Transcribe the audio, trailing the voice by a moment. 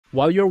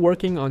While you're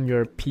working on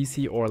your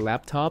PC or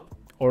laptop,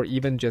 or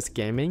even just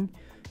gaming,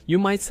 you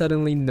might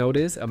suddenly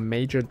notice a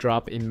major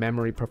drop in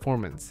memory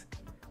performance.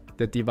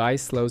 The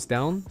device slows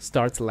down,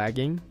 starts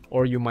lagging,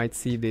 or you might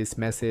see this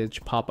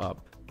message pop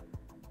up.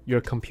 Your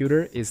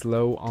computer is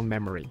low on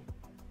memory.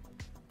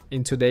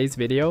 In today's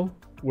video,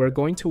 we're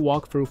going to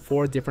walk through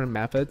 4 different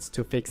methods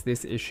to fix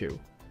this issue.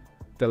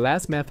 The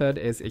last method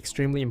is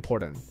extremely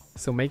important,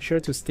 so make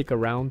sure to stick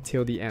around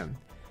till the end.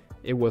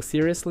 It will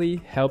seriously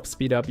help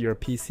speed up your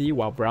PC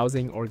while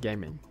browsing or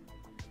gaming.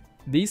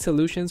 These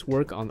solutions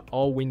work on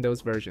all Windows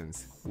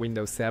versions: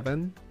 Windows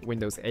 7,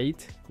 Windows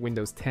 8,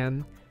 Windows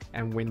 10,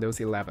 and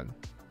Windows 11.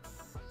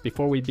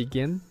 Before we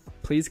begin,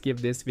 please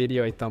give this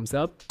video a thumbs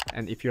up,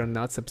 and if you're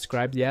not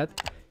subscribed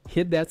yet,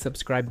 hit that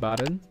subscribe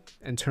button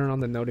and turn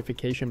on the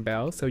notification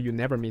bell so you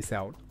never miss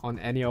out on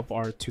any of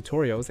our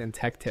tutorials and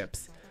tech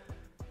tips.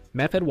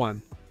 Method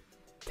 1.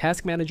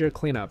 Task Manager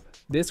Cleanup.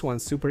 This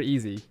one's super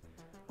easy.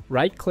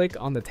 Right-click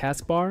on the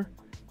taskbar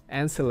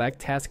and select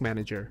Task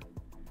Manager.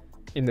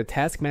 In the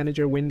Task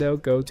Manager window,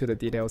 go to the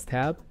Details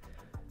tab,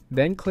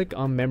 then click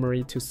on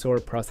Memory to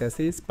sort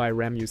processes by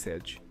RAM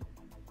usage.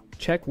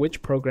 Check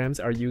which programs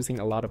are using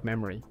a lot of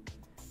memory.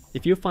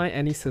 If you find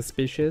any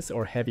suspicious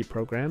or heavy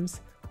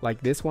programs,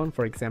 like this one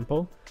for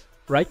example,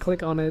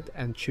 right-click on it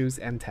and choose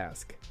End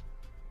Task.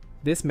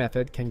 This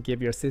method can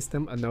give your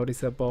system a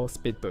noticeable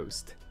speed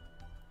boost.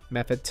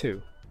 Method 2.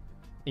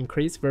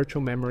 Increase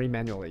virtual memory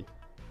manually.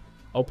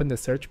 Open the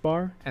search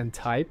bar and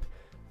type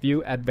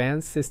View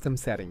Advanced System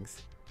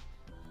Settings.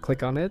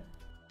 Click on it,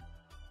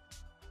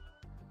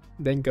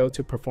 then go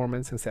to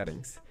Performance and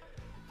Settings.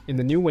 In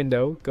the new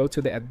window, go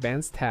to the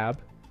Advanced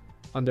tab.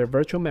 Under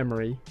Virtual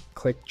Memory,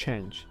 click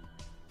Change.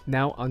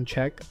 Now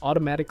uncheck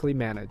Automatically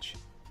Manage.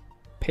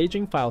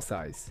 Paging File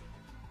Size.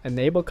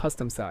 Enable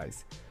Custom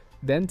Size.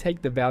 Then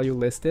take the value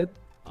listed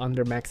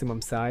under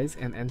Maximum Size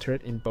and enter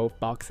it in both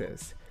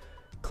boxes.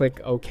 Click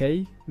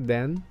OK,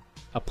 then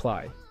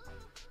Apply.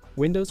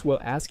 Windows will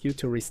ask you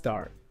to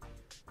restart.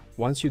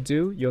 Once you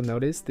do, you'll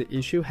notice the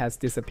issue has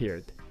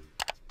disappeared.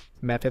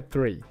 Method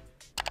 3.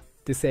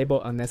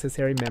 Disable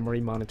unnecessary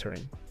memory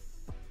monitoring.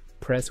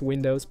 Press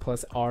Windows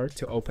plus R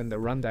to open the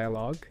Run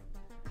dialog.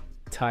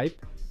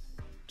 Type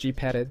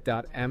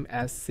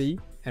gpedit.msc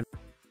and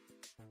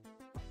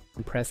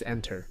press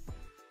Enter.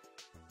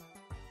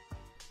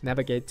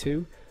 Navigate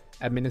to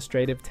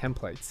Administrative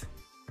Templates.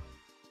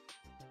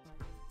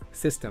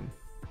 System.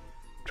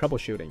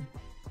 Troubleshooting.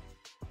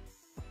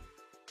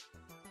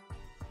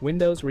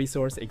 Windows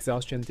Resource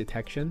Exhaustion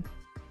Detection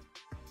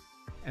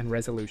and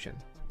Resolution.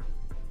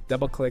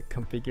 Double-click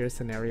Configure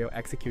Scenario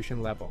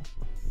Execution Level.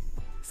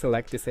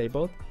 Select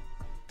Disabled,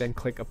 then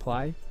click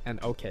Apply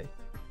and OK.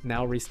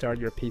 Now restart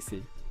your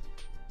PC.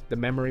 The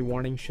memory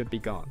warning should be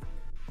gone.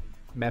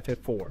 Method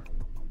 4.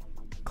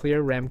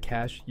 Clear RAM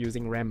cache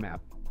using RAM map.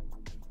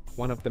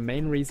 One of the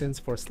main reasons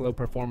for slow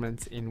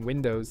performance in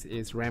Windows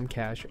is RAM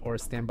cache or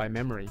standby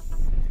memory.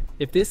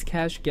 If this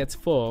cache gets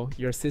full,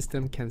 your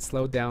system can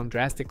slow down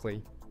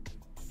drastically.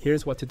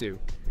 Here's what to do.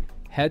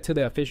 Head to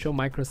the official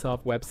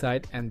Microsoft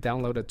website and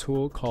download a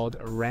tool called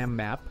RAM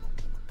Map.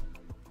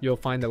 You'll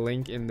find the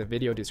link in the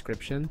video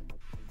description.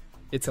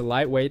 It's a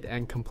lightweight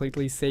and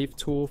completely safe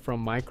tool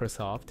from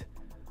Microsoft.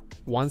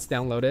 Once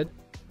downloaded,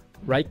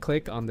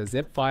 right-click on the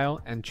zip file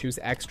and choose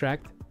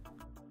Extract.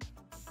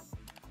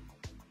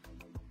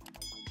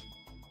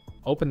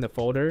 Open the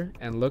folder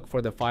and look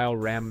for the file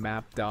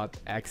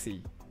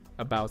rammap.exe,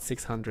 about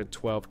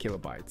 612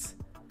 kilobytes.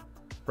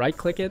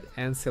 Right-click it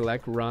and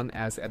select Run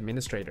as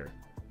Administrator.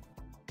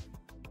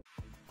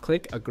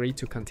 Click Agree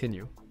to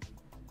continue.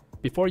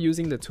 Before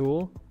using the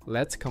tool,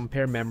 let's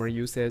compare memory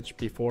usage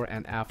before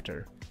and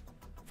after.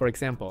 For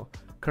example,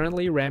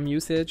 currently RAM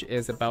usage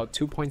is about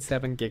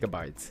 2.7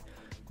 gigabytes.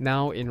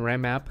 Now in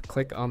RAM app,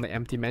 click on the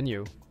empty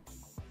menu.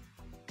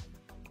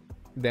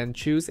 Then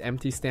choose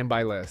Empty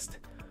Standby List.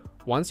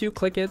 Once you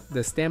click it,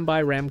 the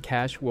standby RAM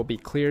cache will be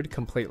cleared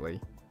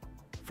completely.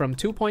 From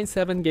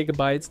 2.7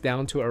 gigabytes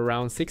down to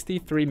around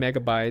 63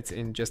 megabytes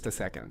in just a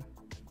second.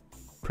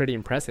 Pretty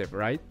impressive,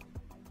 right?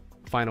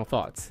 Final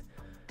thoughts.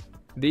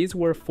 These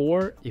were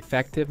 4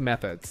 effective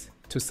methods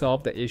to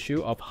solve the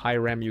issue of high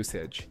RAM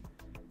usage.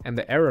 And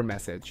the error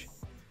message: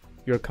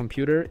 your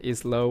computer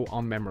is low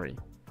on memory.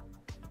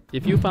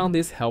 If you found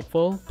this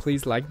helpful,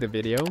 please like the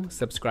video,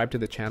 subscribe to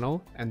the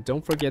channel, and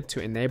don't forget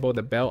to enable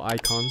the bell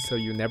icon so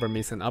you never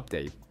miss an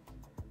update.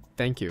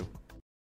 Thank you.